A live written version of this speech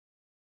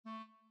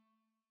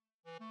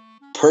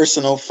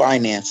Personal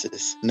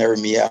finances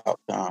nerd me out,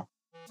 Tom.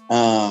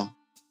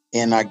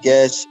 And I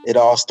guess it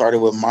all started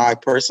with my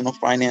personal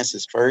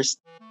finances first.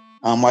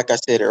 Like I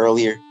said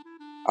earlier,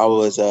 I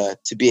was,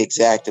 to be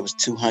exact, it was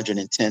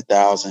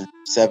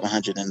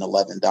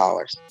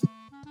 $210,711.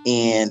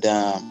 And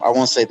I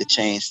won't say the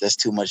change, that's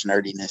too much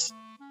nerdiness.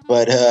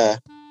 But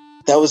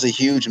that was a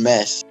huge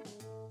mess.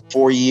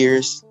 4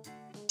 years,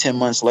 10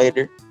 months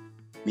later,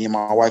 me and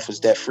my wife was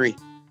debt free.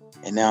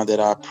 And now that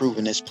I've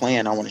proven this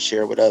plan, I want to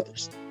share it with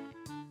others.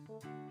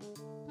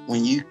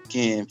 When you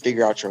can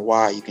figure out your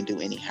why, you can do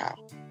anyhow.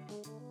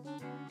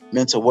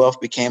 Mental wealth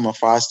became a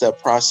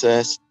 5-step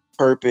process: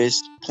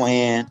 purpose,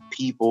 plan,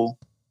 people,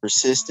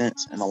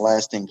 persistence, and the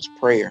last thing was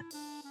prayer.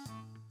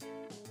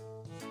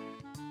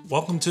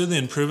 Welcome to the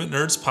Improvement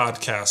Nerds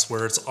podcast,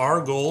 where it's our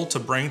goal to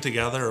bring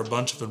together a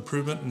bunch of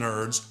improvement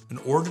nerds in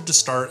order to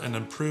start an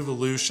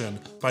improvolution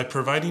by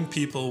providing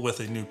people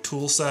with a new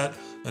tool set,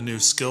 a new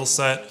skill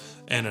set,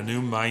 and a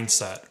new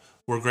mindset.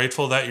 We're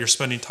grateful that you're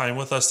spending time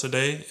with us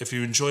today. If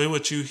you enjoy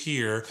what you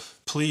hear,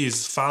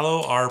 please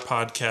follow our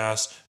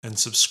podcast and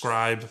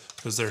subscribe,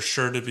 because there's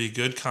sure to be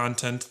good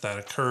content that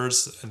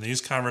occurs in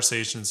these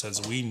conversations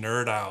as we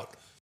nerd out.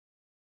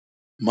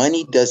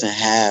 Money doesn't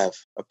have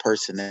a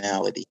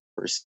personality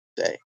per se.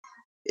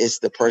 It's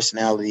the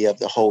personality of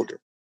the holder.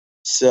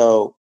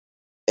 So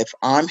if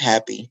I'm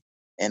happy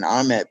and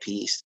I'm at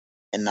peace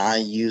and I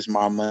use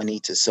my money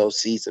to sow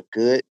seeds of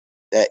good,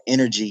 that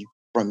energy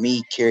from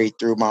me carried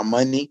through my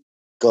money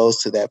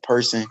goes to that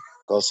person,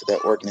 goes to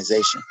that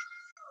organization.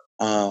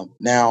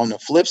 Now, on the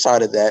flip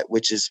side of that,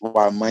 which is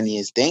why money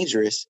is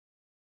dangerous,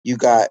 you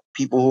got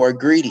people who are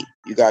greedy.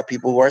 You got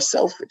people who are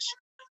selfish.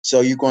 So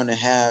you're going to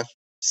have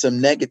some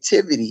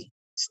negativity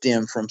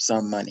stem from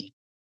some money.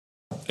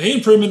 Hey,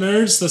 Improvement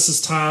Nerds, this is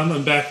Tom.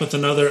 I'm back with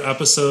another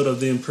episode of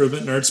the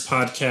Improvement Nerds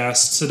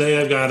podcast. Today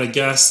I've got a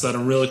guest that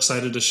I'm real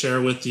excited to share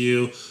with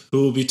you,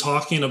 who will be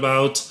talking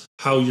about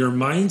how your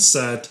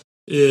mindset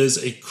is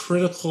a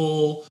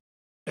critical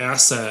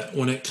asset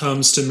when it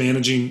comes to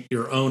managing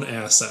your own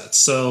assets.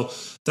 So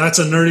that's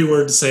a nerdy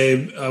word to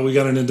say. We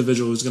got an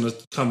individual who's going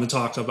to come and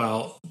talk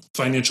about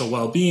financial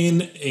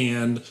well-being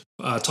and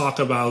talk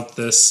about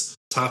this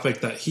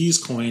topic that he's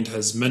coined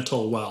as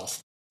mental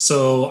wealth.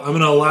 So I'm going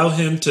to allow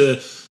him to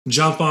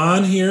jump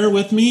on here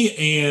with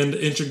me and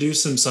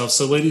introduce himself.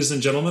 So ladies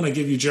and gentlemen, I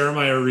give you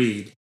Jeremiah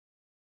Reed.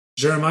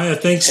 Jeremiah,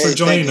 thanks for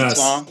joining us.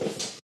 Tom.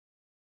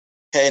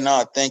 Hey,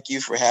 no, thank you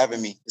for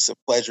having me. It's a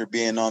pleasure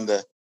being on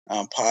the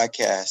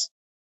podcast.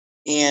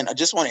 And I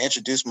just want to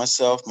introduce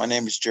myself. My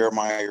name is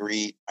Jeremiah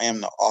Reed. I am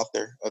the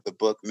author of the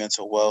book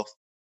Mental Wealth,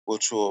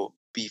 which will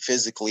be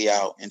physically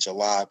out in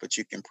July, but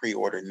you can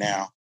pre-order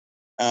now.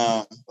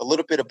 A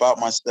little bit about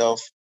myself.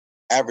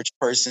 Average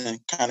person,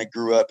 kind of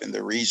grew up in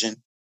the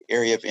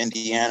area of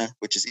Indiana,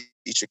 which is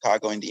East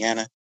Chicago,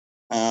 Indiana.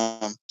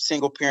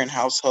 Single parent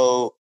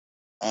household.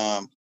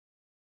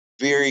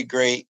 Very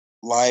great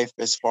life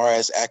as far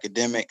as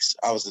academics.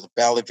 I was a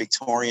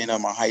valedictorian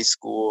of my high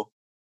school.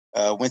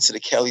 Went to the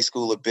Kelley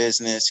School of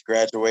Business,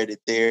 graduated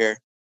there,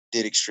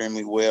 did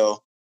extremely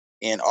well.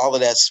 And all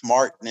of that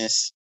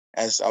smartness,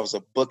 as I was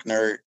a book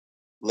nerd,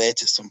 led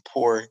to some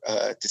poor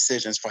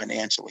decisions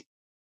financially.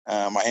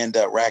 I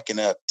ended up racking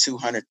up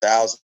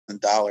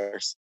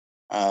 $200,000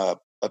 of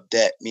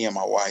debt, me and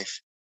my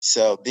wife.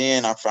 So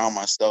then I found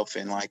myself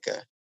in like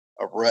a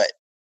rut.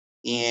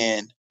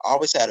 And I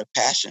always had a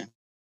passion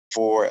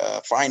for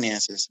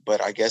finances,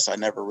 but I guess I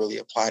never really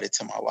applied it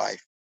to my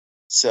life.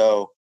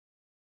 So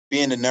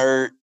being a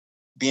nerd,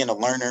 being a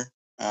learner,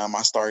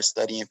 I started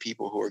studying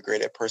people who are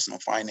great at personal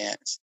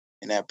finance,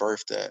 and that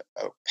birthed a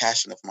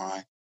passion of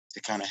mine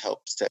to kind of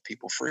help set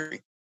people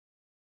free.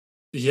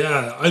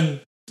 Yeah,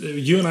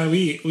 you and I,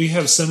 we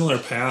have similar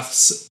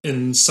paths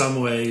in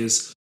some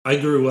ways. I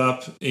grew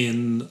up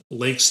in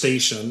Lake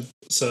Station,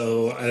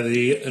 so I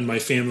and my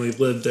family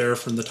lived there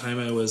from the time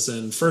I was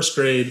in first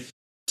grade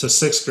to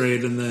sixth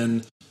grade, and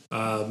then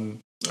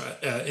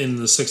in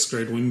the sixth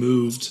grade we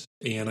moved,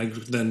 and I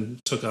then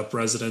took up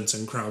residence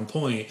in Crown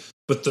Point.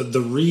 But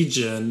the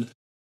region,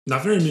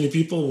 not very many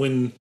people,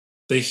 when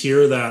they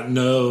hear that,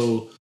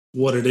 know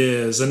what it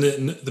is.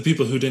 And the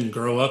people who didn't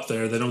grow up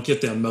there, they don't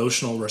get the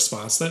emotional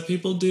response that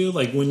people do.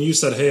 Like when you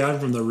said, hey, I'm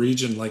from the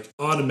region, like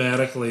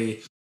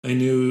automatically I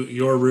knew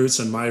your roots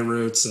and my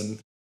roots, and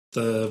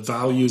the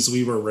values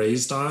we were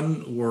raised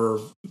on were,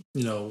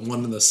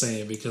 one and the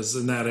same, because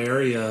in that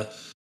area,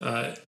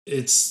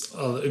 it's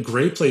a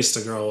great place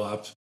to grow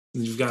up.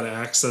 You've got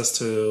access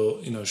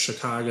to,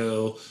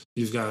 Chicago,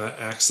 you've got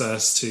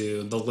access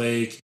to the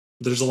lake.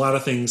 There's a lot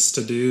of things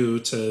to do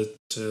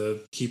to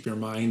keep your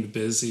mind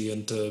busy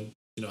and to,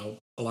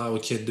 allow a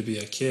kid to be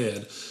a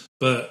kid.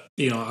 But,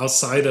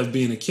 outside of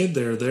being a kid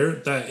there,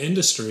 that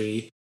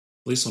industry,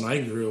 at least when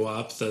I grew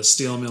up, the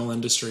steel mill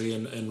industry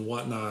and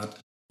whatnot,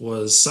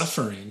 was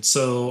suffering.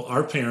 So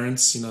our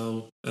parents,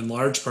 in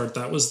large part,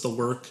 that was the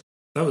work.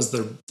 That was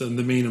the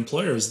main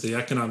employer, was the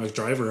economic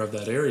driver of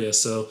that area.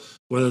 So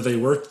whether they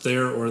worked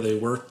there or they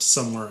worked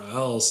somewhere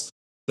else,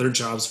 their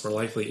jobs were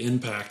likely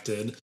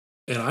impacted.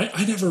 And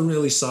I never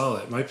really saw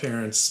it. My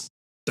parents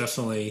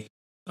definitely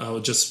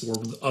just were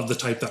of the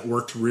type that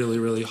worked really,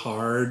 really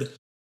hard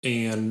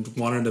and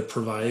wanted to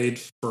provide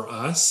for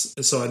us.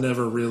 So I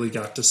never really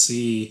got to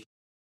see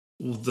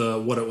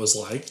what it was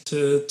like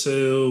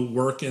to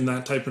work in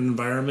that type of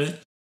environment,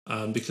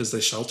 because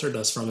they sheltered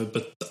us from it.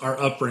 But our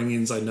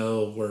upbringings, I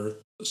know, were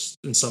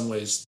in some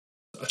ways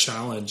a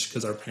challenge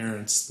because our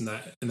parents in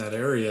that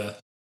area,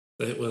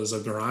 it was a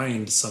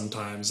grind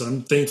sometimes. And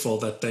I'm thankful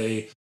that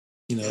they,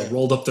 Yeah.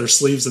 rolled up their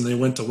sleeves and they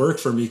went to work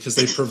for me because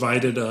they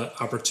provided an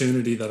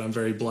opportunity that I'm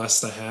very blessed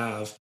to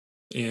have.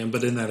 And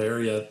but in that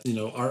area,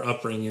 our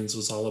upbringings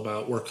was all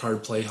about work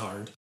hard, play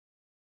hard.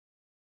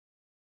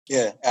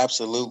 Yeah,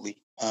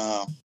 absolutely.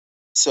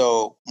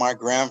 So I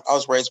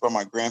was raised by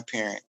my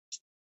grandparent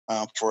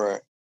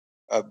for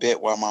a bit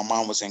while my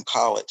mom was in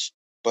college,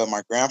 but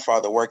my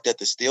grandfather worked at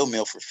the steel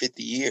mill for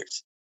 50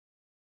 years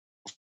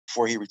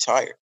before he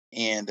retired.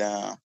 And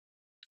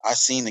I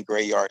seen the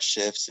graveyard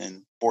shifts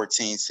and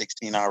 14,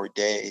 16-hour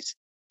days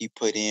he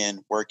put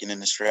in working in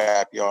the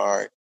scrap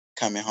yard,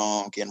 coming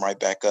home, getting right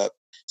back up.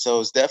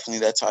 So it's definitely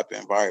that type of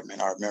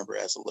environment I remember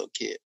as a little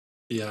kid.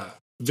 Yeah,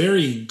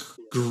 very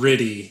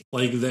gritty.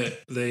 Like that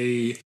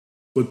they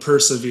would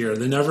persevere.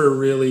 They never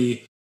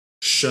really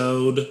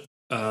showed,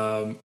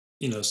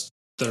 you know,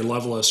 their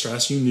level of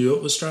stress. You knew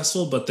it was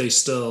stressful, but they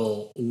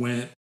still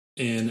went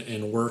in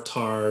and worked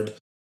hard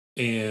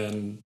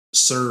and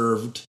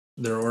served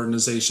their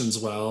organizations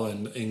well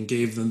and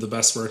gave them the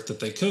best work that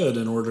they could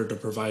in order to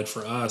provide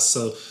for us.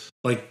 So,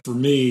 like for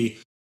me,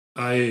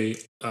 I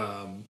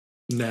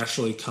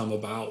naturally come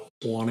about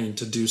wanting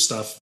to do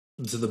stuff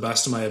to the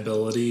best of my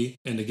ability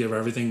and to give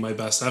everything my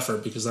best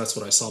effort because that's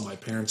what I saw my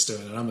parents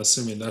doing. And I'm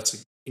assuming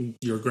that's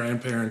your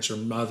grandparents, your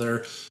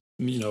mother,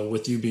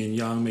 with you being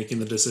young, making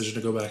the decision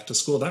to go back to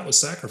school, that was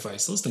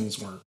sacrifice. Those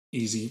things weren't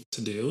easy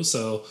to do.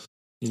 So,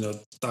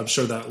 I'm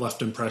sure that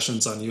left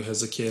impressions on you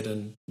as a kid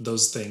and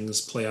those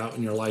things play out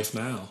in your life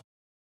now.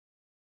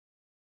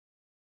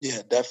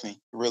 Yeah, definitely.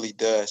 It really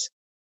does.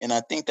 And I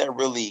think that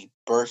really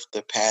birthed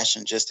the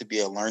passion just to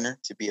be a learner,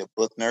 to be a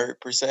book nerd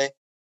per se.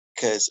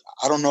 Because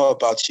I don't know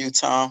about you,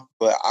 Tom,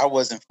 but I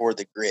wasn't for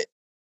the grit.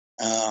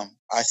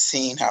 I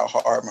seen how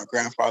hard my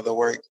grandfather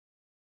worked,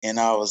 and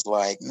I was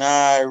like, nah,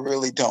 I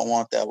really don't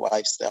want that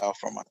lifestyle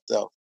for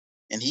myself.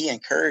 And he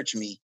encouraged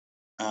me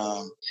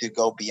to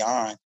go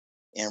beyond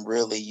and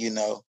really,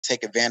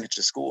 take advantage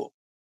of school.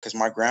 Because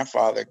my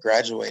grandfather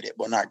graduated,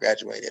 well, not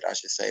graduated, I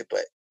should say,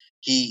 but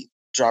he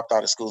dropped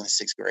out of school in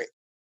sixth grade.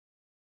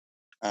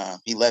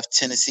 He left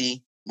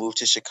Tennessee, moved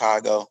to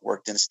Chicago,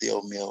 worked in a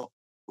steel mill,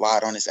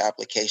 lied on his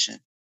application,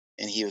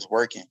 and he was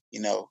working.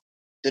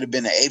 Should have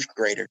been an eighth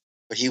grader,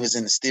 but he was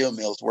in the steel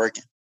mills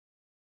working.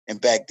 And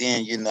back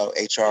then,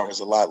 HR was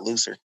a lot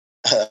looser.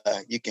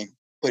 You can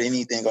put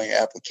anything on your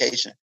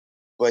application.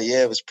 But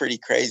yeah, it was pretty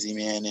crazy,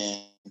 man.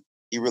 And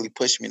he really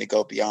pushed me to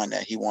go beyond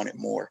that. He wanted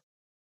more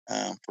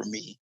for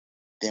me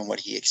than what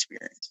he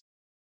experienced.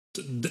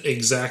 The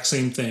exact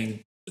same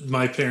thing.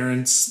 My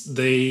parents,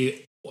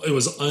 it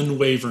was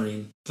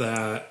unwavering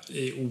that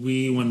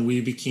when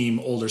we became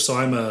older. So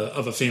I'm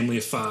of a family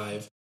of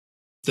five.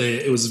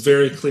 It was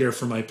very clear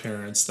for my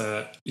parents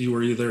that you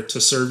were either to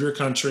serve your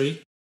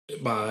country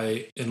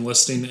by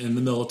enlisting in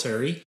the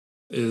military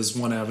is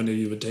one avenue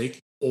you would take,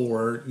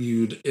 or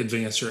you'd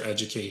advance your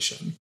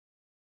education.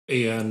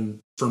 And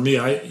for me,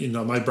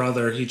 my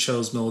brother, he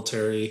chose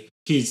military.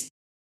 He's,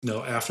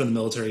 after the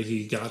military,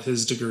 he got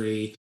his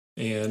degree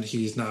and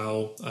he's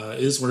now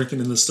is working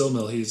in the steel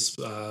mill. He's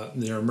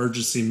their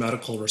emergency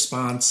medical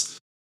response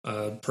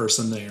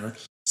person there.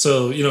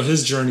 So,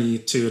 his journey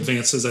to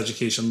advance his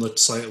education looked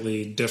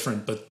slightly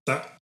different, but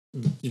that,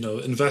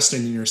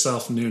 investing in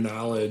yourself, new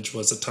knowledge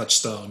was a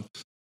touchstone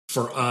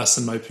for us.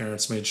 And my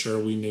parents made sure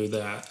we knew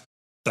that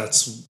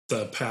that's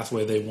the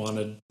pathway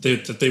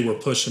that they were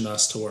pushing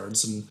us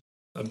towards. And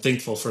I'm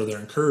thankful for their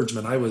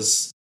encouragement.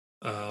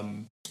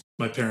 Um,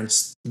 my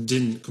parents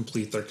didn't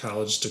complete their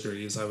college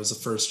degrees. I was the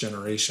first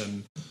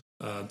generation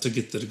to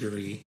get the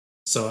degree.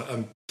 So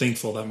I'm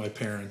thankful that my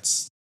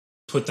parents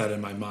put that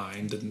in my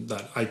mind and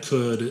that I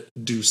could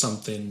do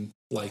something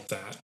like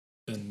that.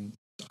 And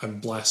I'm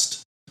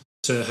blessed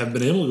to have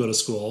been able to go to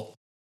school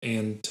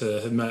and to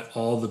have met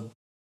all the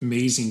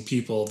amazing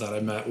people that I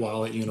met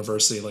while at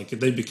university. Like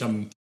they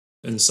become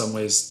in some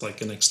ways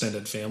like an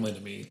extended family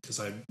to me because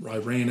I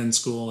ran in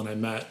school and I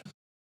met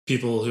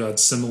people who had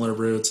similar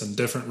roots and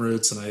different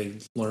roots, and I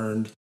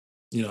learned,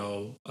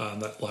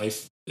 that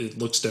life it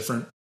looks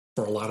different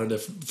for a lot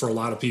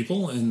of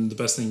people, and the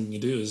best thing you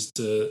do is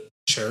to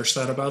cherish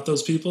that about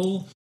those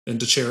people and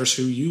to cherish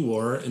who you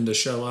are and to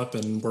show up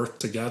and work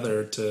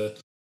together to,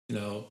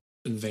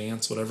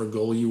 advance whatever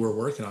goal you were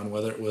working on,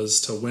 whether it was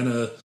to win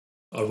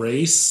a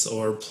race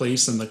or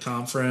place in the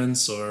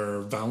conference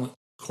or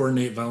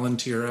coordinate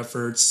volunteer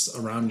efforts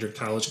around your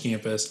college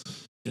campus.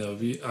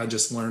 I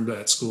just learned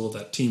at school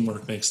that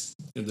teamwork makes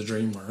the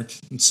dream work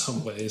in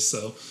some ways.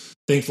 So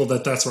thankful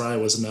that that's where I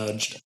was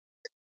nudged.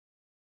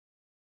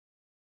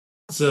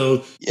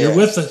 So Yeah.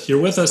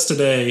 you're with us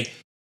today.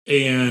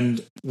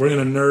 and we're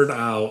going to nerd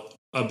out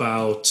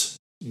about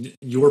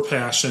your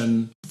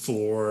passion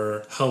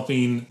for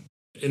helping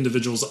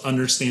individuals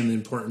understand the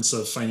importance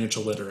of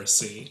financial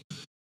literacy.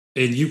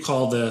 And you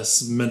call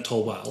this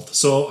mental wealth.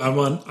 So I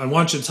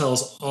want you to tell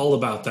us all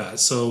about that.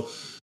 So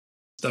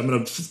I'm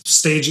going to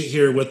stage it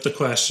here with the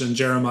question,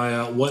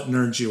 Jeremiah, what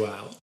nerds you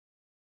out?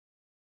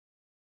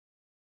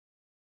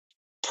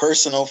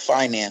 Personal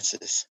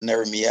finances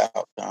nerd me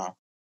out, Tom.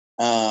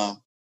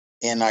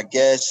 And I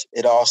guess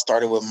it all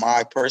started with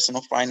my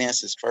personal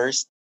finances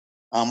first.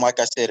 Like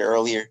I said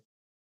earlier,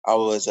 I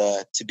was,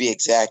 to be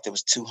exact, it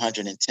was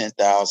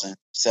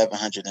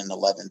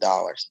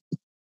 $210,711.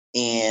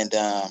 And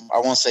I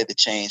won't say the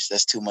change,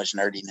 that's too much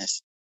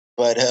nerdiness.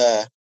 But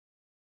that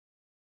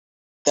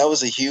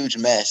was a huge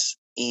mess.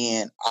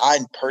 And I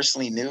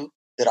personally knew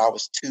that I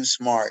was too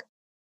smart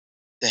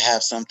to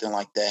have something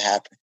like that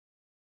happen.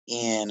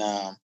 And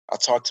I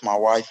talked to my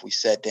wife, we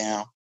sat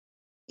down,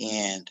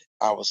 and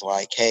I was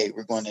like, hey,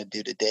 we're going to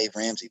do the Dave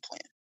Ramsey plan.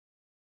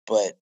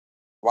 But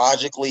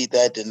logically,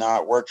 that did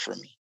not work for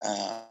me.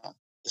 The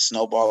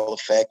snowball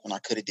effect when I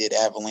could have did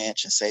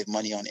Avalanche and saved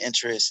money on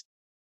interest,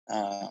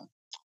 um,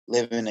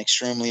 living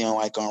extremely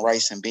on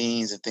rice and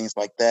beans and things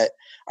like that.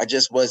 I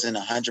just wasn't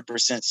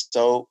 100%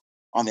 sold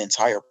on the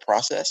entire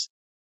process.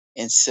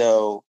 And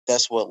so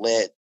that's what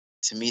led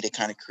to me to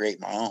kind of create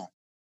my own.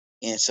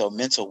 And so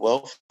mental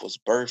wealth was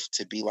birthed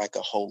to be like a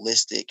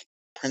holistic,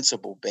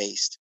 principle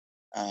based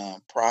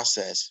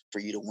process for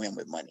you to win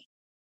with money.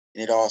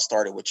 And it all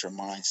started with your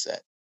mindset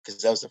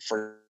because that was the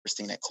first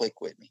thing that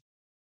clicked with me.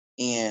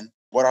 And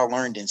what I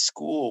learned in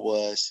school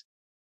was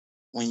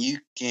when you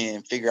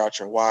can figure out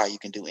your why, you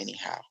can do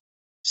anyhow.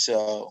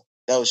 So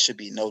those should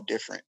be no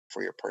different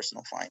for your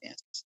personal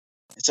finances.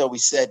 And so we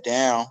sat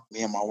down,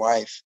 me and my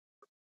wife,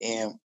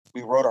 and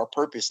we wrote our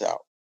purpose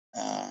out.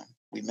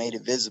 We made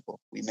it visible.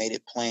 We made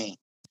it plain.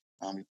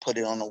 We put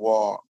it on the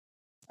wall.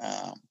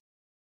 Um,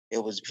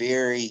 it was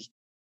very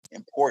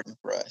important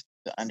for us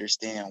to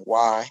understand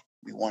why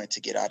we wanted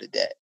to get out of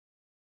debt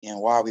and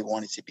why we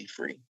wanted to be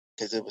free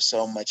because there was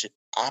so much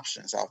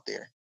options out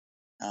there,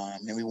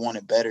 and we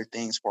wanted better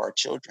things for our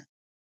children.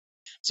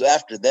 So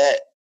after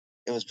that,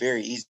 it was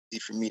very easy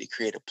for me to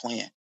create a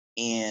plan.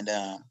 And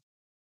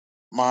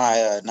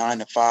my 9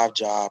 to 5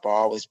 job, I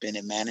always been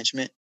in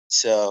management,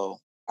 so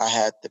I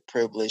had the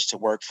privilege to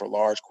work for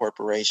large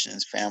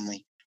corporations,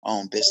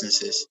 family-owned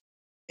businesses.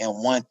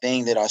 And one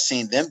thing that I've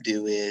seen them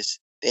do is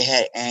they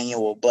had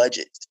annual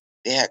budgets,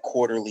 they had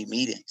quarterly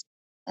meetings.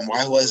 And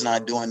why wasn't I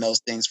doing those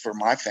things for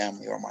my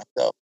family or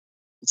myself?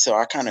 So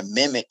I kind of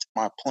mimicked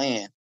my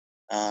plan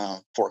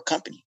for a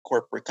company,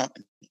 corporate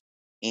company,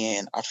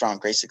 and I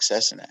found great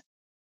success in that.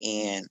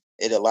 And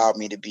it allowed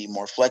me to be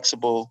more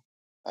flexible,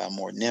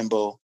 more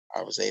nimble.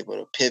 I was able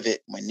to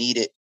pivot when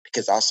needed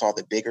because I saw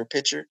the bigger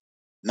picture,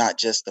 not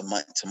just the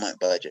month to month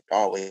budget. I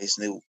always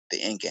knew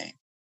the end game,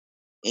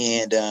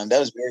 and that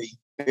was very,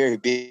 very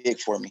big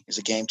for me. It was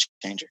a game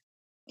changer.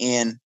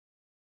 And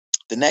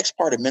the next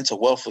part of mental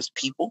wealth was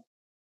people.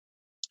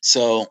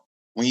 So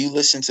when you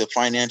listen to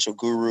financial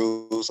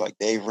gurus like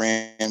Dave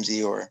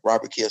Ramsey or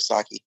Robert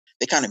Kiyosaki,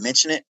 they kind of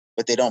mention it,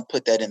 but they don't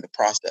put that in the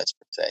process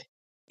per se.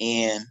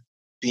 And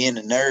being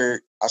a nerd,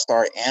 I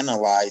started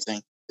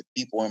analyzing the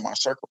people in my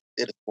circle,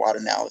 did a SWOT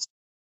analysis.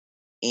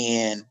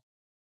 And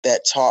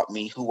that taught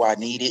me who I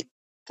needed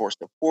for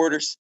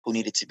supporters, who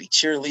needed to be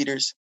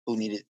cheerleaders, who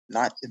needed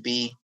not to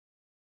be,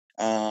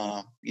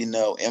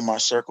 in my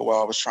circle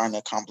while I was trying to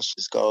accomplish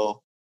this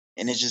goal.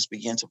 And it just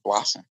began to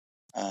blossom.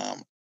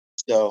 Um,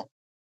 so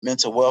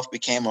mental wealth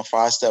became a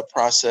 5 step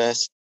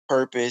process: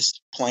 purpose,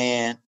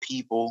 plan,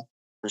 people,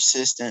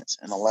 persistence,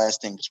 and the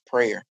last thing was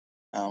prayer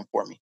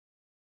for me.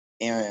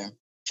 And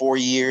 4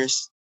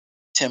 years,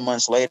 10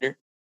 months later,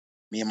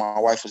 me and my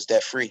wife was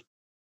debt free.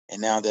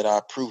 And now that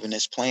I've proven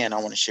this plan, I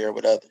want to share it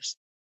with others.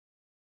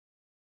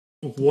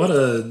 What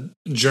a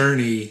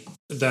journey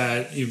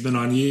that you've been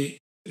on.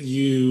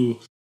 You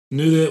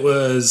knew that it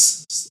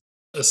was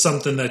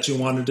something that you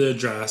wanted to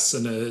address,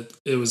 and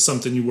it was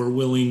something you were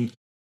willing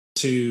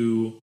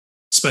to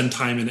spend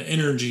time and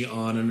energy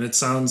on. And it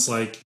sounds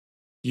like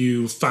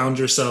you found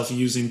yourself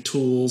using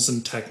tools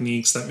and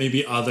techniques that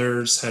maybe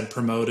others had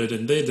promoted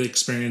and they'd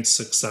experienced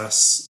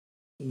success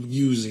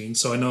using.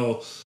 So I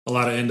know a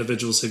lot of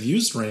individuals have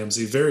used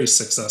Ramsey very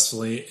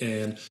successfully,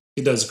 and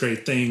he does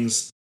great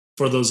things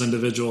for those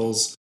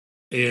individuals.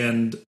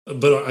 And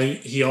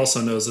he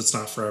also knows it's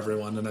not for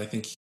everyone, and I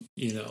think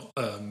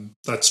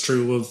that's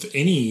true of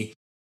any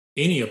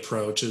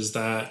approach, is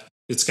that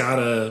it's got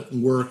to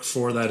work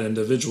for that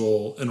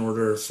individual in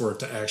order for it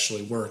to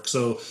actually work.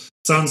 So it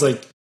sounds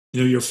like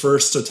your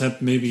first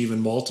attempt, maybe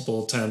even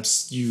multiple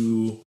attempts,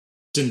 you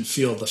didn't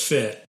feel the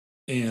fit,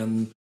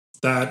 and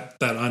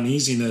that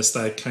uneasiness,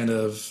 that kind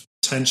of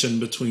tension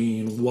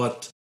between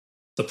what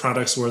the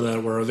products were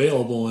that were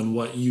available and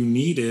what you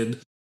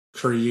needed,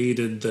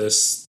 created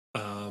this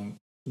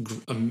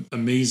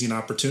amazing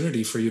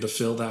opportunity for you to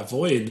fill that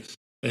void.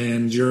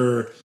 And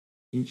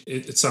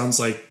it sounds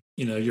like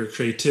your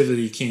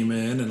creativity came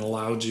in and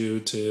allowed you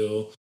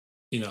to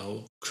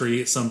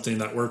create something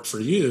that worked for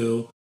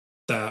you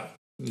that,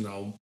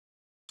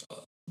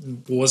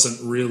 wasn't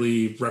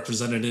really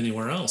represented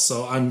anywhere else.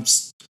 So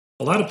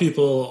a lot of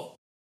people,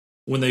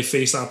 when they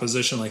face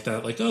opposition like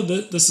that, like, oh,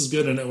 this is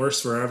good and it works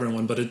for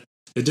everyone, but it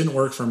didn't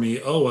work for me.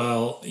 Oh,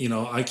 well,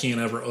 I can't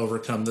ever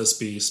overcome this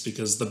beast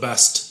because the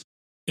best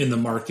in the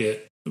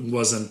market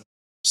wasn't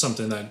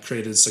something that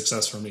created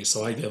success for me.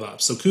 So I give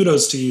up. So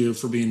kudos to you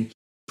for being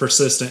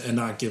persistent and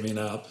not giving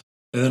up.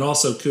 And then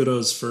also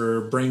kudos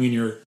for bringing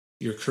your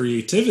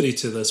creativity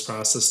to this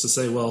process to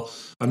say, well,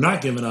 I'm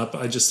not giving up.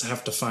 I just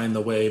have to find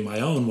the way, my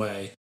own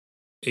way.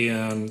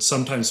 And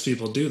sometimes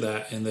people do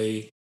that and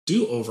they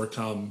do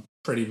overcome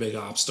pretty big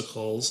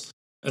obstacles.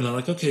 And they're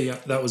like, okay, yeah,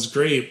 that was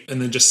great.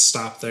 And then just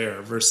stop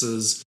there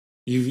versus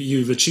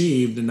you've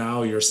achieved. And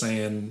now you're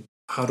saying,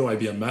 how do I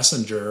be a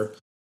messenger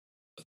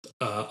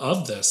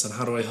of this? And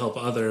how do I help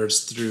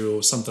others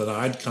through something that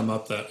I'd come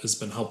up that has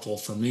been helpful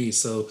for me?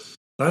 So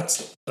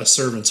that's a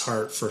servant's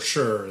heart for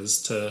sure,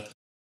 is to,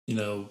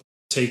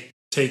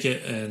 take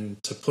it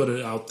and to put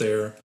it out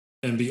there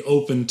and be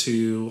open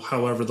to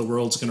however the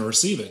world's going to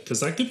receive it.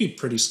 Because that could be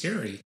pretty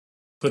scary,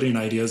 putting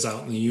ideas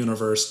out in the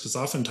universe, because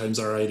oftentimes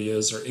our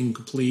ideas are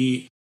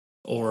incomplete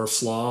or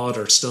flawed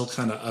or still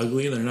kind of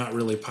ugly. They're not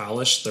really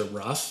polished. They're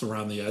rough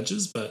around the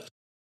edges, but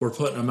we're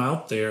putting them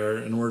out there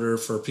in order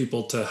for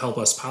people to help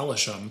us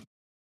polish them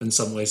in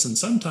some ways. And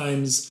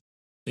sometimes,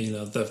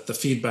 the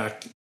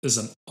feedback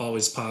isn't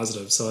always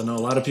positive. So I know a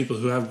lot of people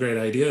who have great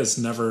ideas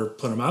never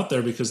put them out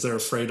there because they're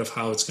afraid of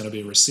how it's going to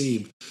be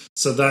received.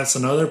 So that's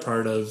another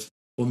part of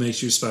what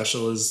makes you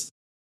special, is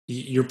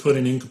you're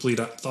putting incomplete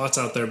thoughts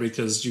out there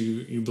because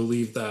you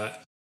believe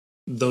that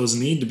those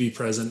need to be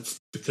present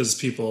because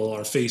people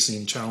are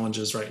facing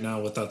challenges right now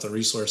without the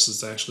resources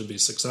to actually be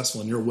successful.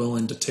 And you're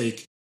willing to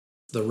take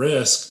the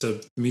risk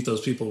to meet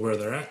those people where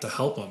they're at to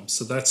help them.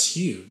 So that's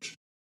huge.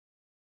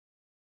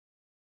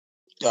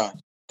 Yeah.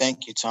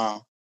 Thank you,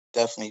 Tom.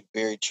 Definitely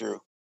very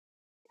true.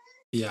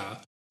 Yeah.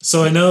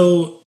 So I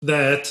know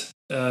that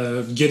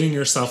getting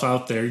yourself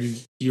out there,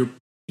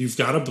 you've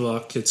got a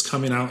book. It's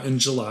coming out in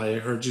July. I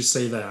heard you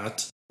say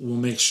that. We'll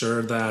make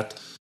sure that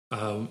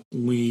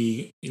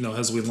we,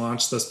 as we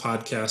launch this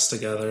podcast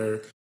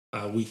together,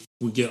 we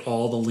get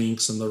all the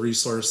links and the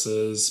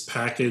resources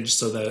packaged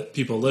so that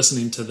people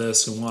listening to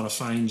this who want to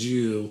find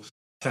you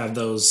have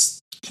those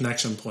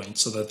connection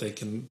points so that they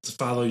can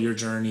follow your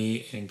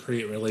journey and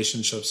create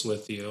relationships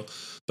with you.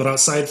 But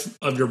outside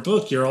of your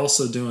book, you're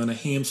also doing a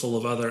handful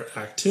of other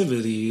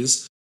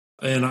activities,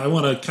 and I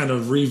want to kind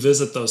of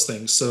revisit those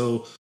things.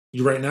 So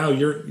right now,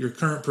 your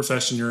current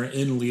profession, you're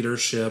in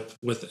leadership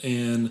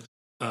within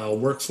a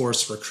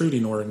workforce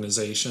recruiting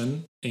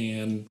organization,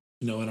 and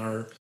in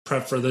our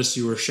prep for this,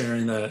 you were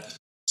sharing that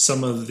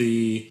some of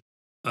the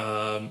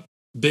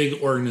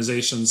big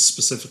organizations,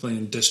 specifically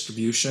in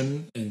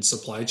distribution and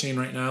supply chain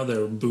right now,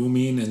 they're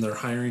booming and they're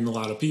hiring a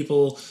lot of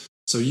people.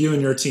 So you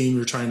and your team,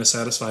 you're trying to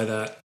satisfy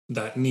that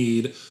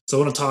need. So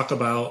I want to talk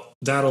about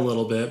that a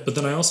little bit, but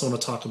then I also want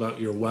to talk about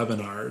your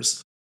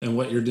webinars and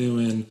what you're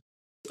doing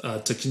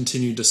to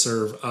continue to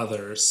serve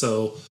others.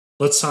 So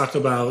let's talk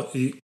about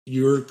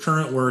your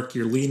current work.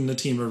 You're leading a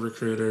team of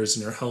recruiters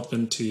and you're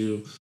helping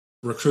to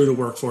recruit a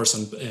workforce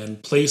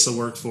and place a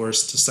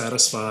workforce to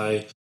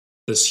satisfy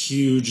this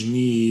huge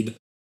need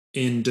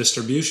in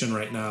distribution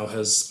right now,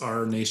 as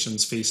our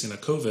nation's facing a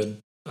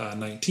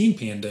COVID-19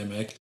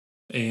 pandemic.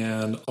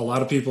 And a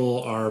lot of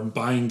people are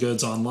buying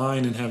goods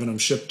online and having them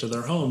shipped to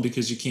their home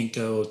because you can't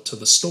go to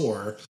the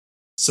store.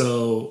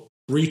 So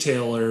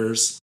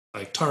retailers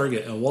like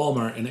Target and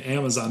Walmart and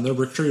Amazon, they're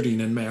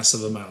recruiting in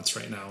massive amounts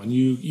right now. And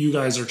you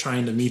guys are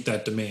trying to meet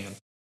that demand.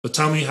 But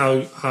tell me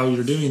how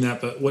you're doing that,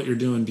 but what you're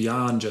doing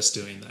beyond just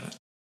doing that.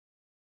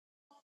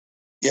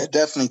 Yeah,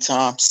 definitely,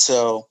 Tom.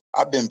 So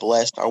I've been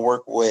blessed. I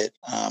work with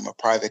a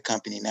private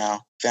company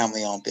now,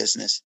 family-owned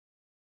business,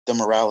 the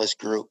Morales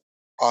Group.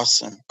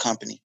 Awesome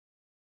company.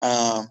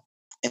 And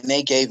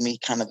they gave me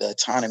kind of the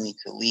autonomy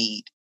to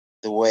lead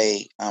the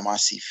way I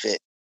see fit.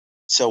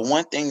 So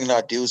one thing that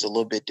I do is a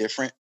little bit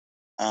different.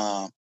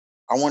 I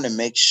want to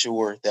make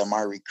sure that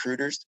my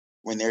recruiters,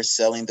 when they're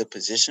selling the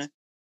position,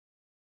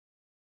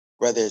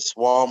 whether it's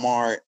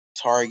Walmart,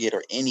 Target,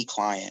 or any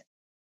client,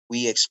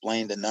 we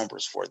explain the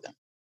numbers for them.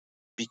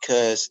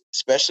 Because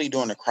especially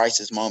during the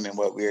crisis moment,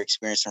 what we're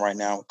experiencing right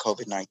now with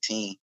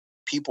COVID-19,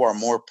 people are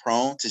more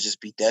prone to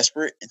just be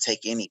desperate and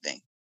take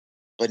anything.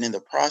 But in the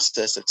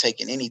process of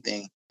taking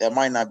anything, that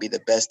might not be the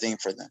best thing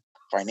for them.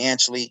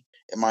 Financially,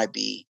 it might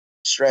be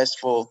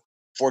stressful,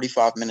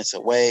 45 minutes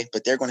away,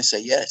 but they're going to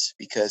say yes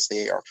because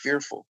they are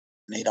fearful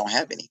and they don't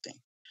have anything.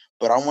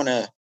 But I want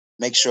to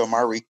make sure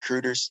my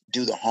recruiters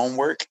do the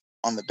homework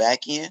on the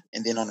back end,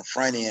 and then on the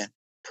front end,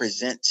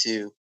 present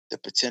to the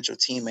potential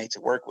teammate to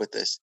work with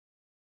us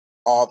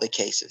all the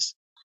cases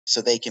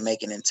so they can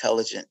make an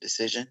intelligent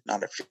decision,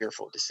 not a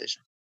fearful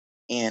decision.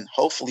 And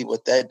hopefully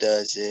what that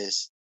does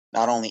is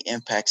not only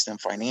impacts them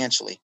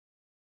financially,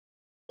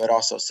 but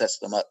also sets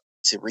them up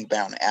to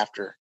rebound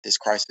after this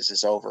crisis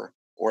is over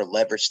or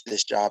leverage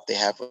this job they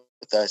have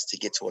with us to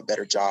get to a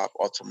better job,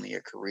 ultimately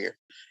a career.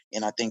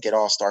 And I think it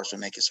all starts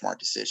with making smart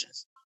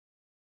decisions.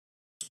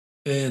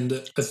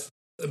 And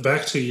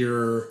back to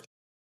your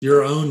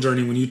own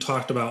journey, when you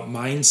talked about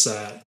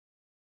mindset,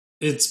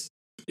 it's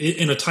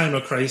in a time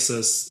of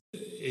crisis,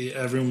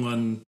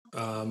 everyone,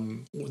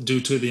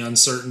 due to the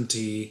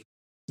uncertainty,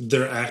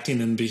 they're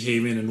acting and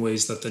behaving in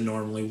ways that they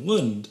normally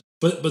wouldn't.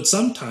 But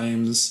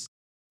sometimes,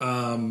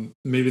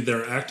 maybe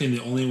they're acting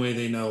the only way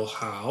they know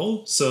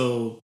how.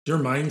 So your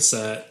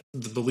mindset,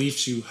 the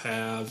beliefs you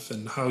have,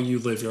 and how you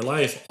live your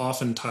life,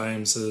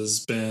 oftentimes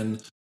has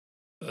been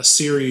a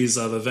series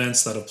of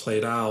events that have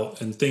played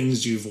out and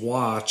things you've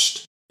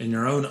watched in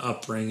your own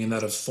upbringing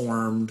that have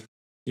formed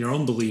your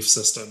own belief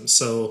system.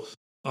 So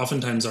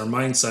oftentimes our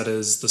mindset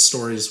is the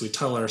stories we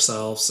tell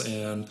ourselves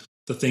and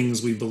the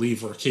things we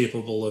believe we're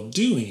capable of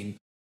doing.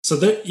 So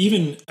that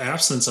even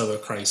absence of a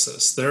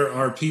crisis, there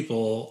are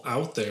people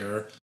out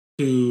there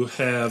who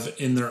have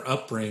in their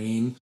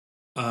upbringing,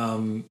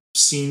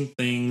 seen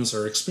things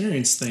or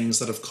experienced things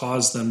that have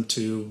caused them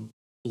to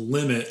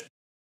limit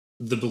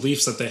the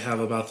beliefs that they have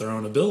about their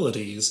own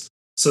abilities.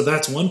 So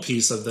that's one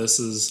piece of this,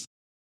 is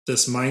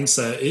this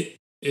mindset.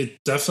 It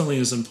definitely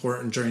is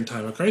important during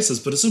time of crisis,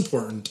 but it's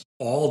important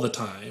all the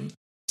time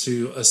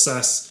to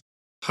assess,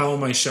 how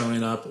am I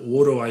showing up?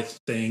 What do I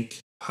think?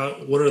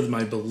 What are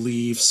my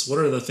beliefs? What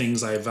are the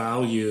things I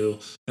value?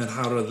 And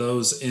how do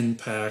those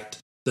impact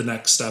the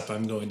next step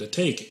I'm going to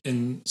take?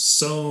 And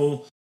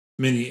so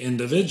many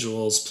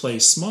individuals play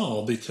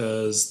small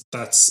because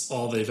that's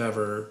all they've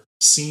ever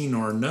seen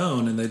or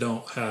known, and they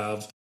don't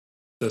have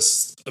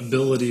this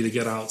ability to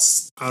get out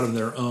of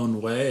their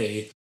own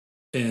way,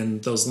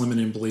 and those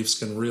limiting beliefs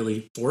can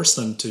really force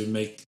them to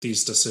make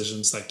these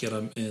decisions that get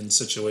them in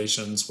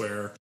situations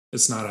where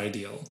it's not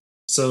ideal.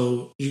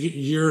 So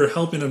you're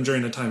helping them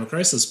during a time of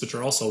crisis, but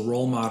you're also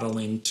role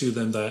modeling to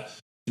them that,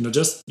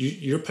 just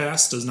your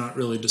past does not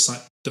really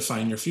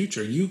define your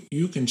future.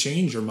 You can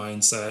change your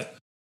mindset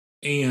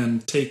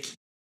and take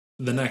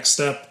the next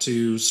step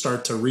to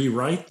start to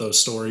rewrite those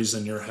stories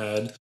in your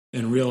head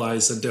and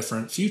realize a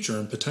different future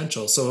and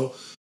potential. So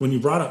when you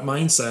brought up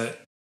mindset,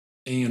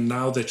 and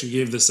now that you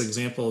gave this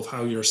example of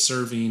how you're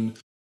serving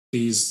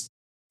these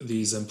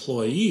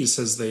employees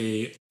as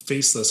they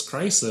face this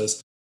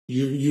crisis,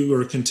 you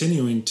are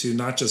continuing to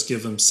not just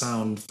give them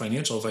sound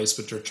financial advice,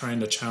 but you're trying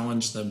to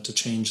challenge them to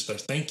change their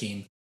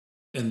thinking,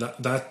 and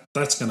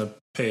that's going to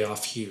pay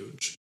off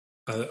huge.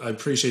 I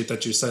appreciate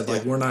that you said,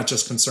 like, we're not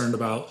just concerned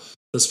about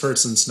this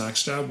person's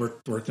next job.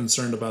 We're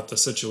concerned about the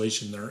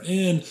situation they're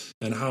in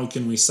and how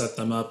can we set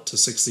them up to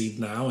succeed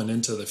now and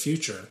into the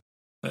future.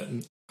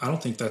 And I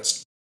don't think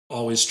that's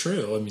always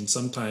true. I mean,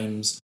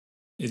 sometimes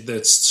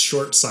it's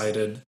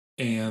short-sighted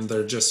and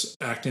they're just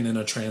acting in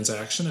a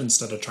transaction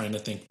instead of trying to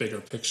think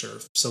bigger picture.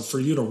 So for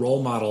you to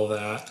role model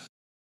that,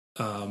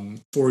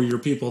 for your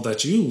people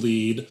that you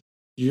lead,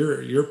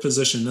 you're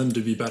positioning them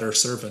to be better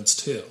servants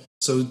too.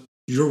 So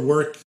your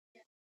work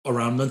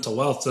around mental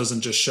wealth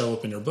doesn't just show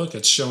up in your book,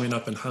 it's showing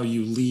up in how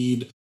you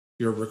lead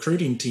your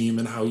recruiting team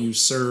and how you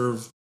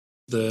serve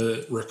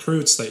the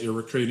recruits that your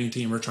recruiting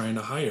team are trying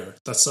to hire.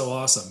 That's so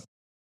awesome.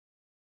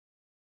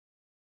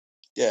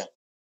 Yeah.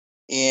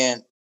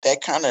 And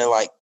that kind of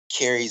like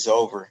carries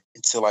over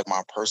into like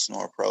my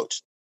personal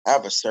approach. I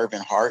have a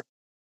servant heart.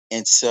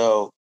 And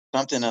so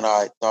something that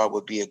I thought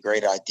would be a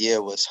great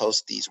idea was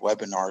host these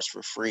webinars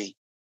for free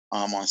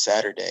on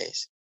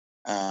Saturdays.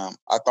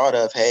 I thought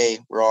of, hey,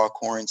 we're all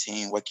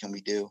quarantined. What can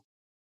we do?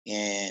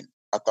 And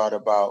I thought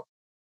about,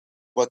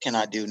 what can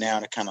I do now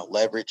to kind of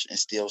leverage and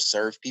still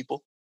serve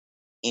people?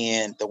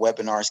 And the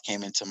webinars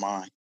came into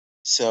mind.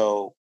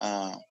 So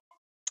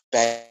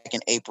back in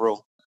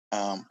April,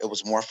 it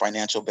was more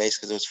financial based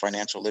because it was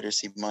Financial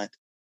Literacy Month.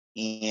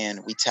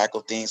 And we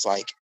tackled things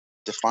like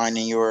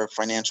defining your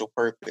financial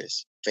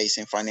purpose,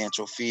 facing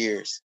financial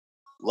fears,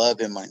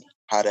 love and money,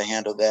 how to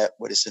handle that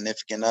with a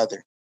significant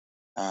other,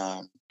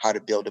 how to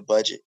build a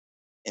budget.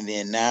 And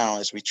then now,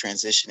 as we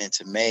transition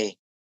into May,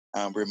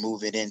 we're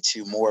moving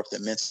into more of the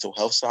mental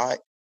health side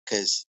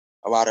because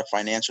a lot of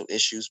financial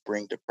issues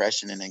bring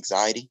depression and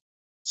anxiety.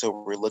 So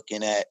we're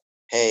looking at,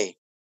 hey,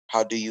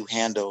 how do you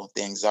handle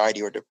the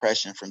anxiety or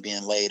depression from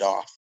being laid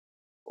off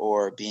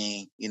or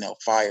being,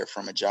 fired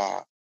from a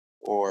job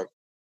or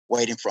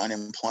waiting for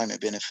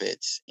unemployment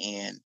benefits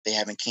and they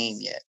haven't came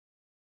yet.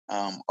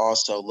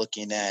 Also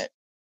looking at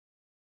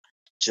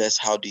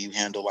just how do you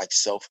handle like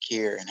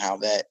self-care and how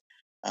that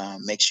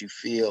makes you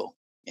feel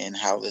and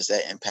how does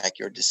that impact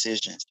your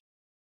decisions.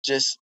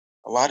 Just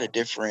a lot of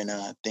different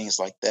things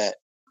like that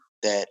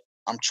that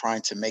I'm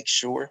trying to make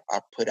sure I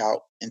put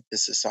out into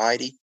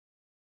society.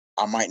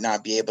 I might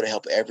not be able to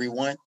help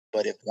everyone,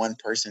 but if one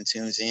person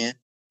tunes in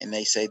and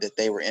they say that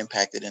they were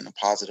impacted in a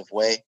positive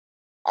way,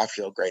 I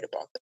feel great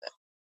about that.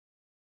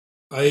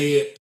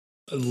 I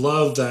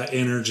love that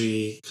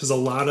energy because a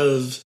lot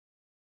of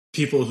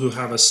people who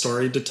have a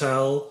story to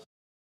tell,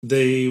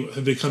 they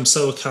have become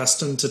so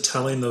accustomed to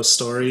telling those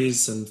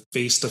stories and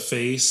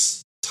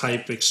face-to-face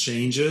type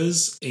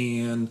exchanges,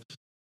 and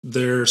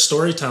their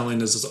storytelling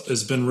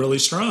has been really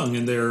strong,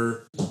 and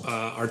they're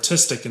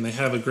artistic, and they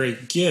have a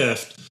great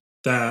gift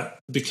that,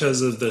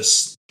 because of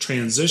this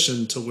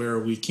transition to where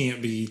we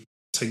can't be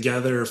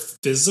together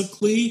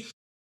physically,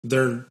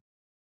 they're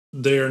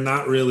they're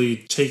not really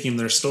taking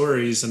their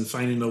stories and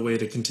finding a way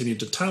to continue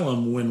to tell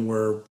them when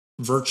we're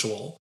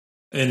virtual.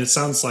 And it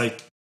sounds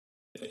like,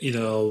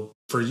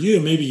 for you,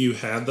 maybe you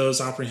had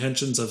those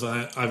apprehensions of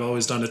I've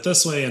always done it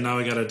this way and now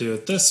I got to do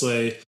it this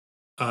way,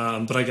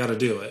 but I got to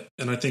do it.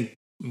 And I think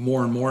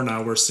more and more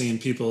now we're seeing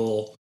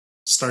people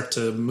start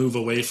to move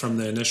away from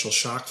the initial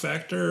shock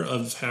factor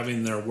of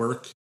having their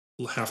work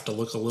have to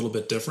look a little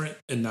bit different.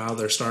 And now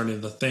they're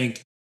starting to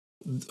think,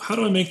 how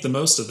do I make the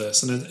most of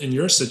this? And in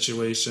your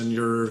situation,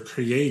 you're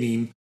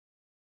creating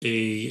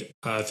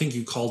I think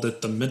you called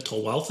it the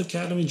Mental Wealth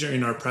Academy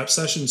during our prep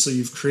session. So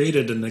you've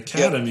created an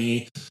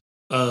academy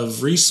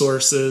of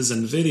resources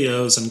and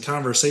videos and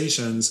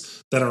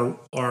conversations that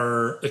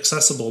are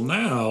accessible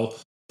now,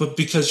 but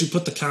because you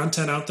put the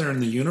content out there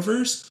in the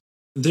universe,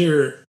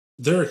 they're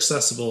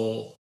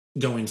accessible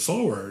going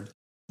forward.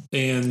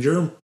 And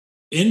your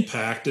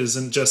impact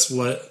isn't just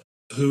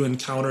who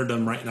encountered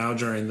them right now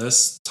during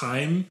this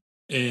time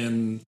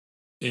in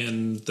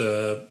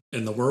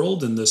the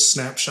world, and this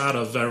snapshot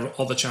of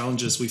all the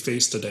challenges we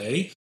face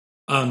today,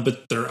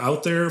 but they're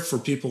out there for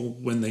people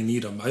when they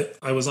need them.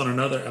 I was on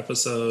another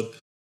episode,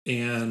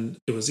 and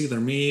it was either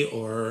me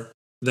or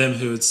them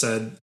who had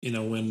said,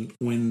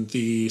 when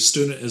the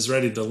student is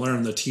ready to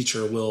learn, the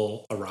teacher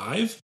will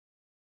arrive.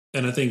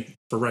 And I think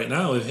for right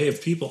now,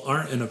 if people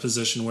aren't in a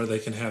position where they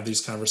can have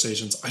these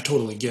conversations, I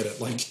totally get it.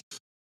 Like,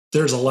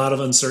 there's a lot of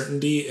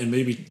uncertainty, and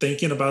maybe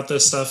thinking about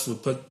this stuff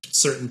would put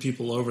certain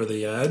people over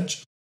the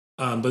edge.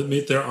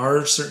 But there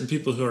are certain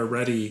people who are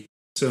ready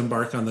to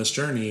embark on this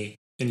journey,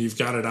 and you've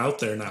got it out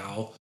there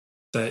now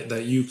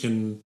that you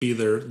can be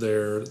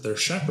their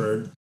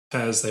shepherd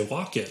as they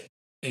walk it.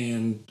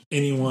 And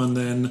anyone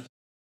then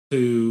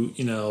who,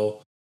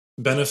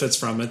 benefits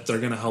from it, they're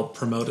going to help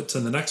promote it to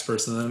the next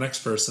person and the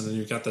next person. And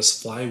you've got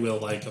this flywheel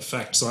like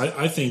effect. So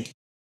I think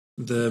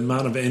the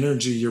amount of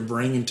energy you're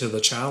bringing to the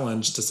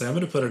challenge to say, I'm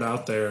going to put it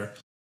out there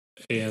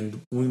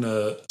and we're going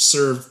to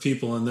serve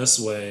people in this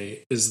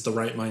way is the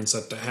right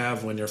mindset to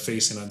have when you're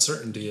facing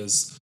uncertainty.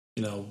 Is,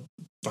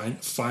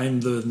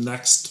 find the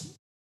next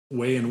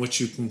way in which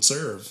you can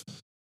serve.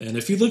 And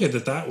if you look at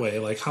it that way,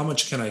 like, how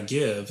much can I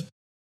give?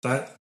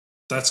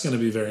 That's going to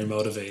be very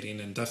motivating,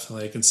 and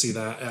definitely I can see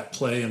that at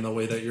play in the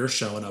way that you're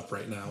showing up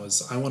right now.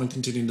 Is, I want to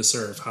continue to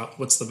serve.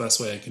 What's the best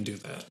way I can do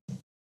that?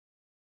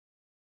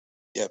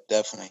 Yep,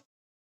 definitely.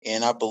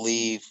 And I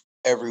believe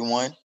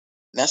everyone,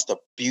 that's the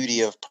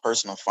beauty of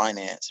personal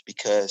finance,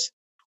 because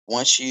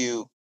once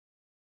you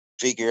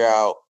figure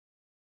out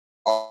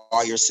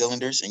all your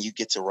cylinders and you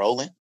get to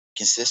rolling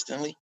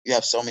consistently, you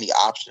have so many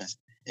options,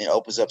 and it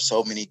opens up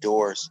so many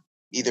doors,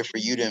 either for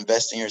you to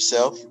invest in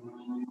yourself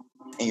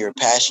and your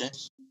passion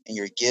and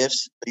your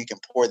gifts so you can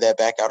pour that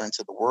back out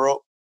into the world,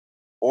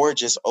 or it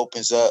just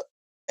opens up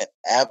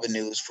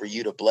avenues for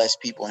you to bless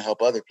people and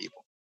help other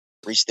people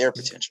reach their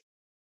potential.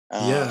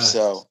 Yeah.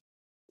 So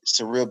it's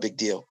a real big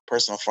deal.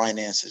 Personal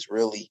finance is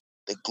really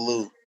the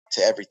glue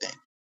to everything.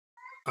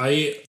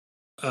 I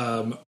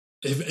am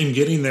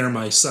getting there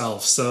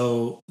myself.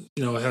 So,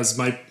 it has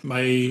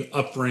my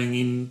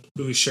upbringing.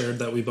 We shared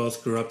that we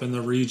both grew up in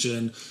the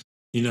region,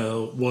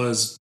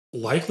 was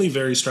likely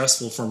very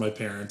stressful for my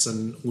parents.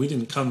 And we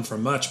didn't come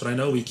from much, but I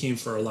know we came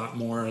for a lot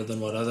more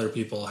than what other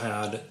people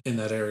had in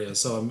that area.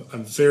 So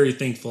I'm very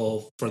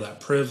thankful for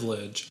that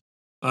privilege.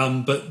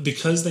 But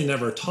because they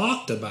never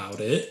talked about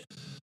it,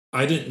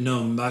 I didn't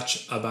know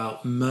much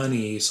about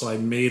money, so I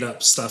made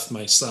up stuff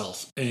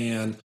myself.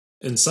 And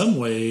in some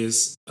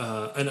ways,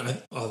 and I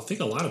think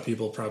a lot of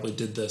people probably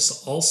did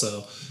this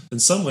also, in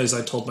some ways,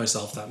 I told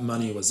myself that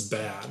money was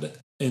bad,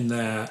 and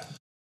that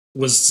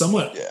was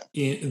somewhat,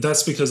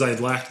 that's because I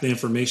lacked the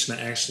information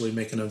to actually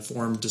make an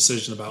informed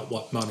decision about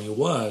what money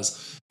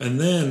was. And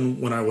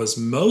then when I was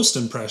most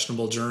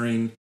impressionable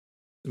during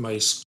my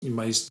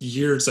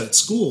years at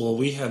school,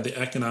 we had the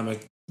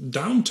economic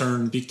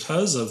downturn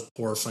because of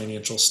poor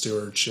financial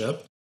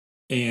stewardship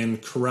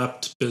and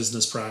corrupt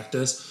business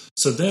practice.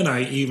 So then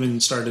I even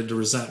started to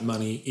resent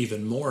money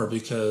even more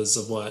because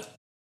of what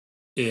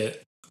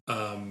it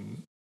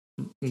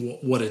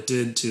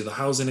did to the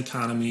housing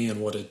economy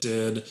and what it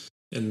did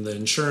in the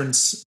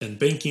insurance and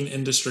banking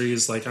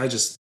industries. Like, I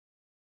just,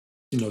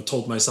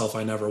 told myself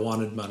I never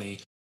wanted money.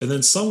 And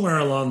then somewhere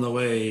along the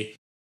way,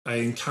 I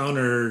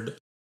encountered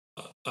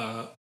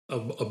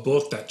a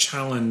book that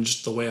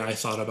challenged the way I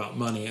thought about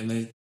money.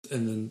 And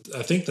then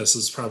I think this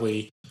is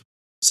probably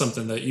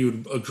something that you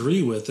would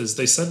agree with, is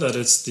they said that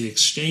it's the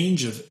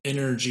exchange of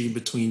energy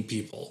between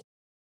people.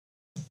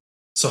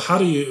 So how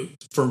do you,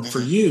 for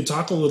you,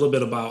 talk a little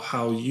bit about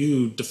how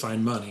you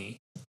define money,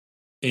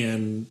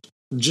 and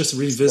just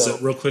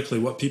revisit real quickly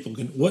what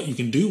you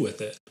can do with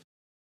it.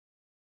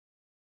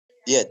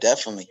 Yeah,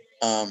 definitely.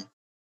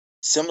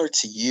 Similar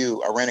to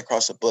you, I ran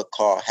across a book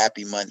called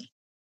Happy Money.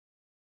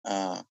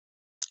 And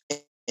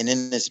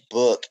in this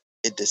book,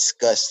 it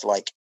discussed,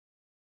 like,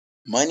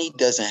 Money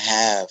doesn't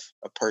have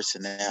a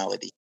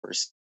personality per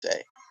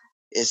se.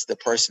 It's the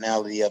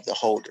personality of the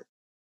holder.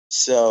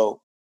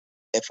 So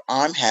if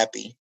I'm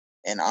happy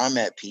and I'm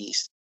at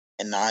peace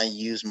and I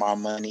use my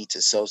money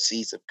to sow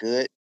seeds of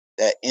good,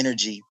 that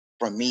energy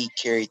from me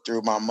carried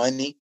through my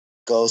money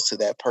goes to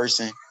that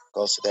person,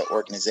 goes to that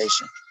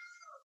organization.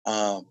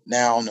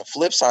 Now, on the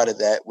flip side of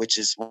that, which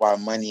is why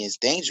money is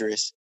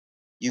dangerous,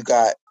 you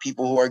got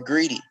people who are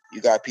greedy,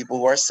 you got people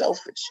who are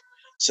selfish.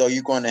 So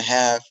you're going to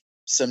have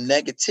some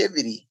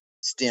negativity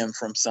stem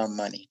from some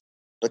money,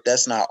 but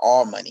that's not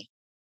all money.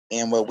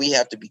 And what we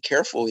have to be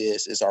careful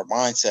is our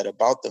mindset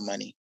about the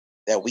money,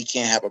 that we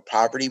can't have a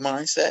poverty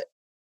mindset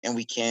and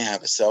we can't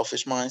have a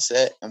selfish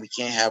mindset and we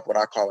can't have what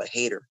I call a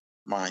hater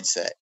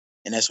mindset.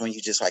 And that's when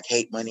you just like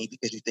hate money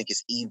because you think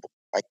it's evil,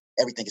 like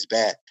everything is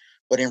bad.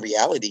 But in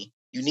reality,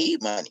 you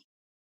need money.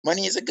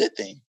 Money is a good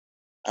thing.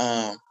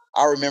 I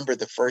remember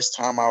the first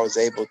time I was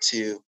able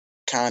to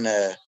kind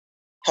of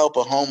help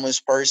a homeless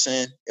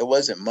person. It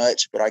wasn't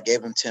much, but I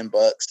gave them $10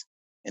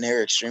 and they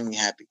were extremely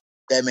happy.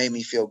 That made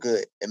me feel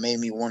good. It made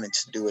me wanting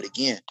to do it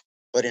again.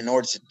 But in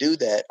order to do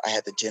that, I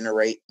had to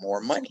generate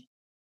more money.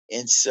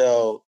 And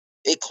so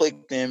it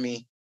clicked in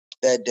me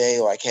that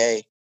day like,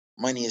 hey,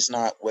 money is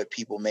not what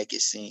people make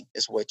it seem,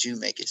 it's what you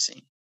make it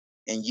seem.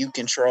 And you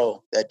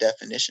control that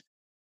definition.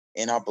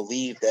 And I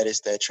believe that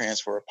it's that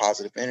transfer of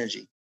positive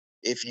energy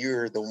if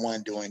you're the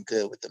one doing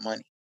good with the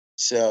money.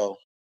 So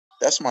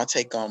that's my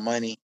take on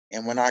money.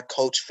 And when I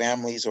coach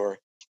families or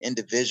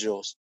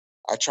individuals,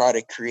 I try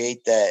to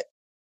create that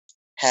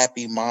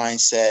happy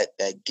mindset,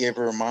 that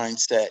giver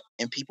mindset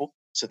in people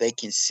so they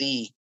can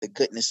see the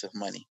goodness of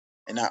money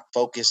and not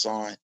focus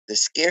on the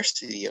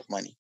scarcity of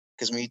money.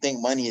 Because when you think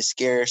money is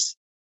scarce,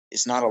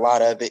 it's not a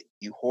lot of it.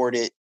 You hoard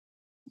it,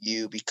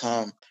 you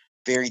become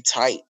very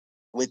tight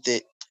with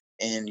it,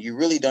 and you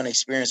really don't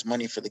experience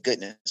money for the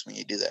goodness when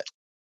you do that.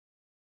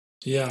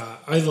 Yeah,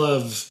 I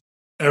love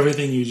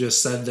everything you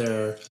just said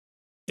there.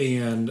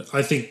 And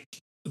I think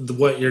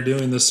what you're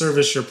doing, the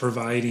service you're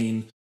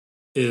providing,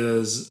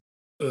 is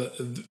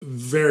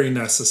very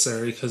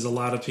necessary because a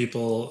lot of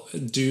people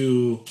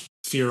do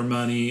fear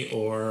money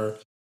or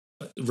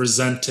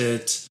resent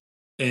it.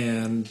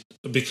 And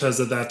because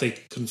of that, they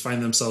can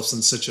find themselves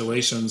in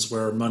situations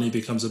where money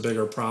becomes a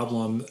bigger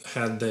problem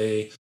had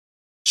they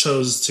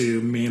chose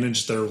to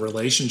manage their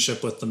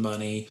relationship with the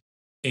money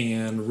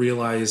and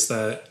realize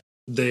that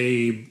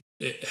they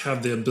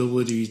have the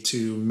ability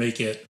to make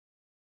it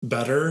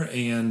better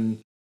and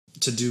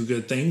to do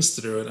good things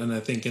through it. And I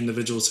think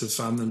individuals who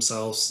found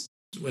themselves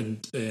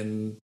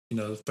in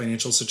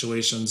financial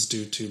situations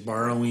due to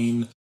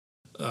borrowing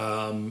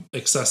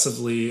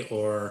excessively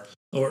or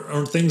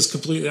things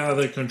completely out of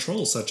their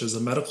control, such as a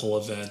medical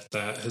event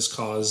that has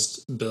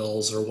caused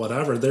bills or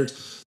whatever.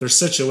 There's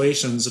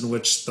situations in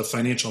which the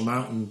financial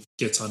mountain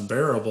gets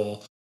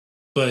unbearable,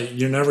 but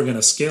you're never going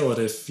to scale it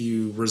if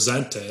you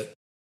resent it.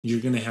 You're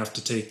going to have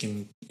to take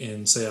and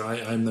say,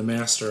 I'm the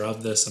master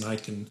of this and I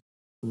can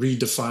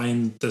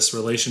redefine this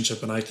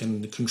relationship and I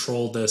can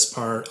control this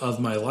part of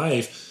my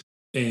life.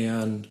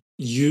 And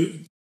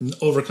you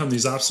overcome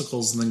these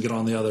obstacles and then get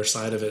on the other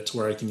side of it to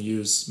where I can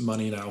use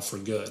money now for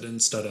good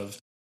instead of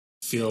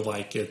feel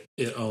like it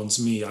owns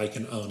me. I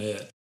can own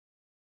it.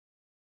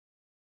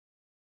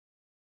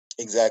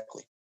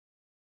 Exactly.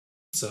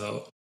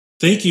 So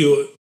thank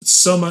you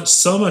so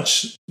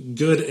much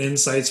good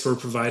insights were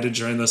provided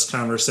during this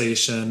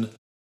conversation,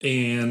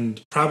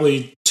 and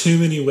probably too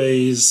many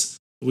ways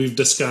we've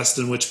discussed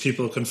in which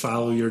people can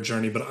follow your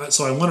journey. But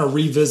so I want to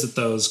revisit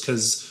those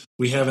because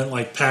we haven't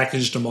like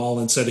packaged them all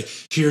and said,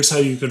 here's how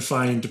you can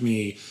find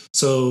me.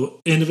 So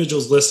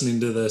individuals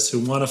listening to this who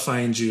want to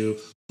find you,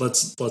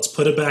 let's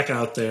put it back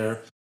out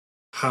there,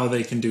 how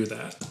they can do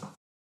that.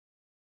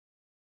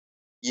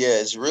 Yeah,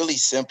 it's really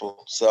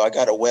simple. So I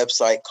got a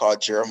website called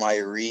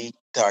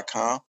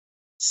jeremiahreed.com.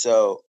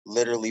 So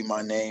literally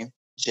my name,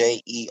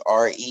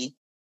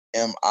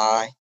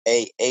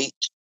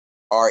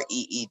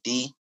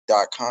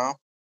 JeremiahReed.com.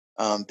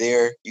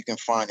 There you can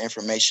find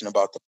information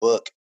about the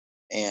book.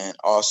 And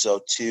also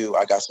too,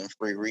 I got some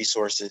free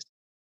resources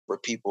for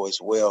people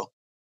as well.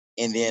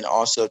 And then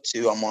also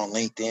too, I'm on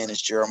LinkedIn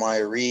as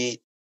Jeremiah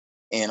Reed,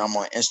 and I'm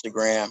on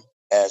Instagram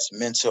as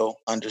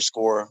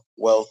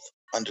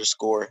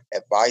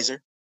mental_wealth_advisor.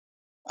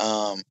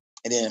 And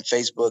then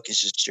Facebook is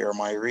just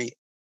Jeremiah Reed.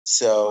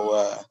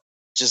 So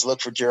just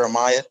look for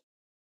Jeremiah.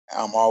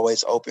 I'm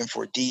always open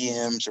for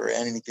DMs or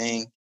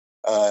anything.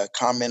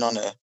 Comment on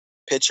a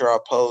picture I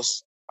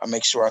post. I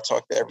make sure I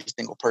talk to every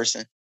single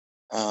person.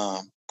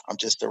 I'm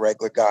just a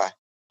regular guy.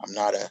 I'm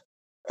not a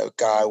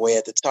guy way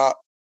at the top.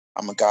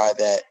 I'm a guy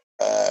that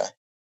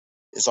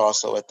is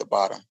also at the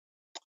bottom.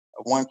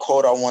 One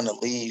quote I want to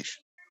leave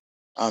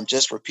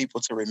just for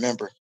people to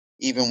remember,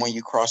 even when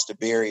you cross the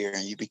barrier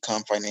and you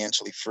become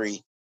financially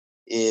free,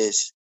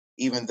 is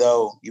even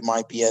though you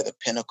might be at the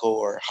pinnacle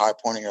or high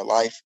point in your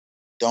life,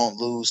 don't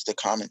lose the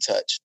common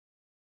touch.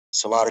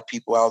 It's a lot of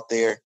people out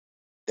there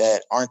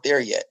that aren't there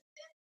yet,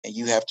 and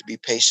you have to be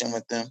patient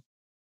with them.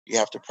 You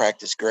have to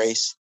practice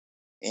grace,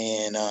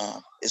 And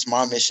it's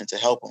my mission to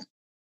help them.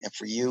 And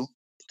for you,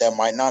 that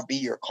might not be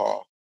your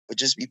call, but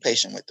just be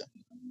patient with them.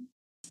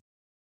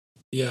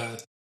 Yeah.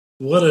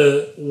 What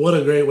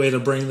a great way to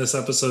bring this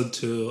episode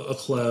to a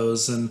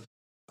close. And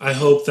I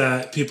hope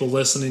that people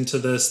listening to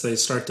this, they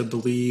start to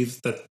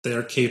believe that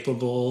they're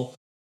capable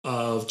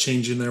of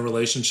changing their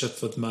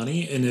relationship with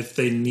money. And if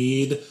they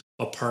need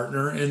a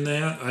partner in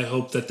that, I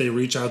hope that they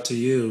reach out to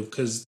you,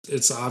 because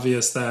it's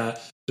obvious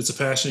that it's a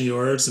passion of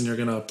yours and you're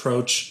going to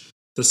approach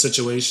the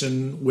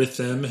situation with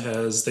them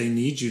as they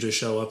need you to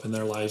show up in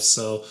their life.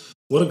 So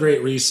what a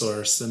great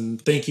resource.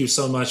 And thank you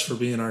so much for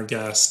being our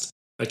guest.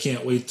 I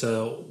can't wait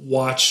to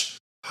watch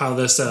how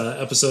this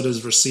episode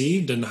is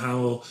received and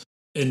how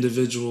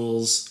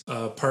individuals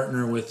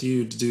partner with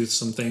you to do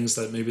some things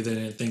that maybe they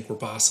didn't think were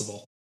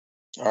possible.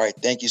 All right.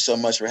 Thank you so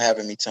much for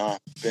having me, Tom.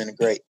 It's been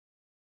great.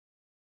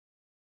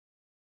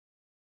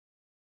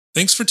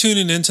 Thanks for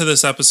tuning into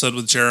this episode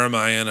with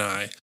Jeremiah and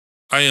I.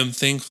 I am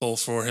thankful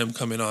for him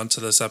coming on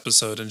to this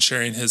episode and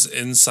sharing his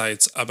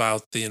insights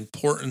about the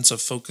importance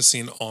of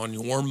focusing on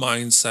your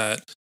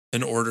mindset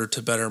in order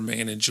to better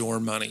manage your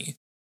money.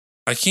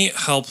 I can't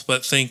help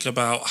but think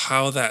about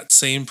how that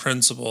same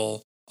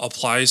principle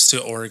applies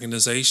to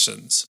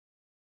organizations.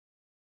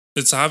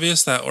 It's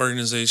obvious that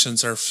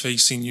organizations are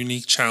facing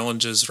unique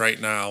challenges right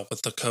now,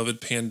 with the COVID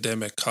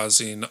pandemic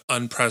causing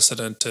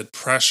unprecedented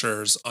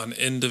pressures on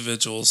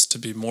individuals to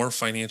be more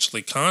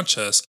financially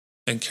conscious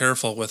and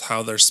careful with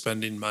how they're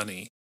spending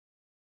money.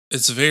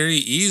 It's very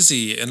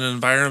easy in an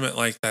environment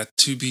like that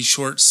to be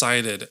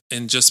short-sighted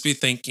and just be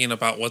thinking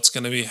about what's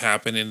going to be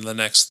happening in the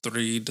next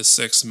 3 to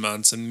 6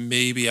 months and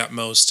maybe at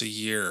most a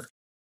year.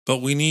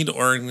 But we need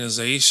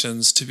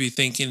organizations to be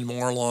thinking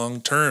more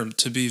long-term,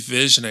 to be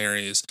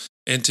visionaries,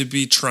 and to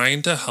be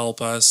trying to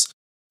help us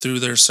through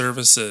their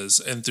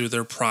services and through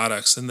their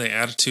products and the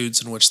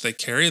attitudes in which they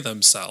carry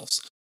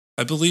themselves.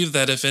 I believe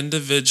that if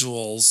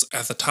individuals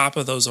at the top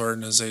of those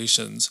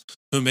organizations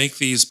who make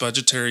these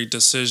budgetary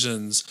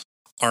decisions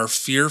are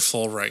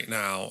fearful right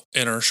now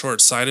and are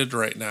short-sighted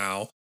right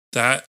now,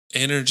 that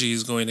energy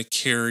is going to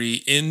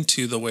carry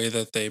into the way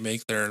that they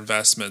make their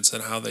investments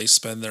and how they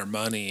spend their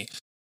money.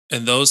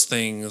 And those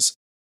things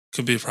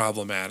could be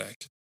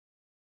problematic.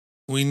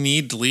 We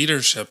need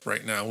leadership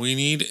right now. We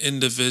need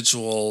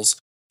individuals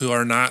who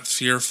are not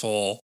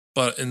fearful,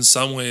 but in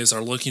some ways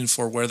are looking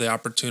for where the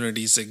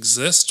opportunities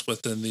exist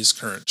within these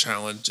current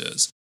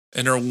challenges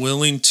and are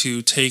willing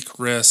to take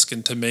risk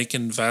and to make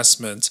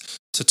investments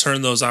to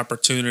turn those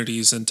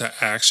opportunities into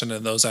action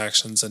and those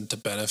actions into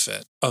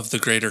benefit of the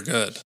greater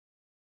good.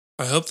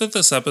 I hope that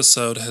this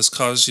episode has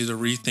caused you to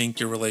rethink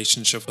your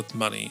relationship with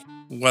money.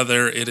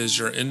 Whether it is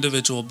your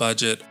individual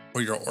budget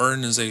or your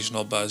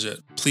organizational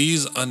budget,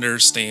 please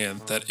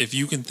understand that if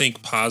you can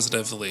think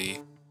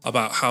positively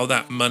about how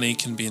that money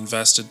can be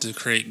invested to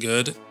create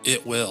good,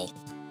 it will.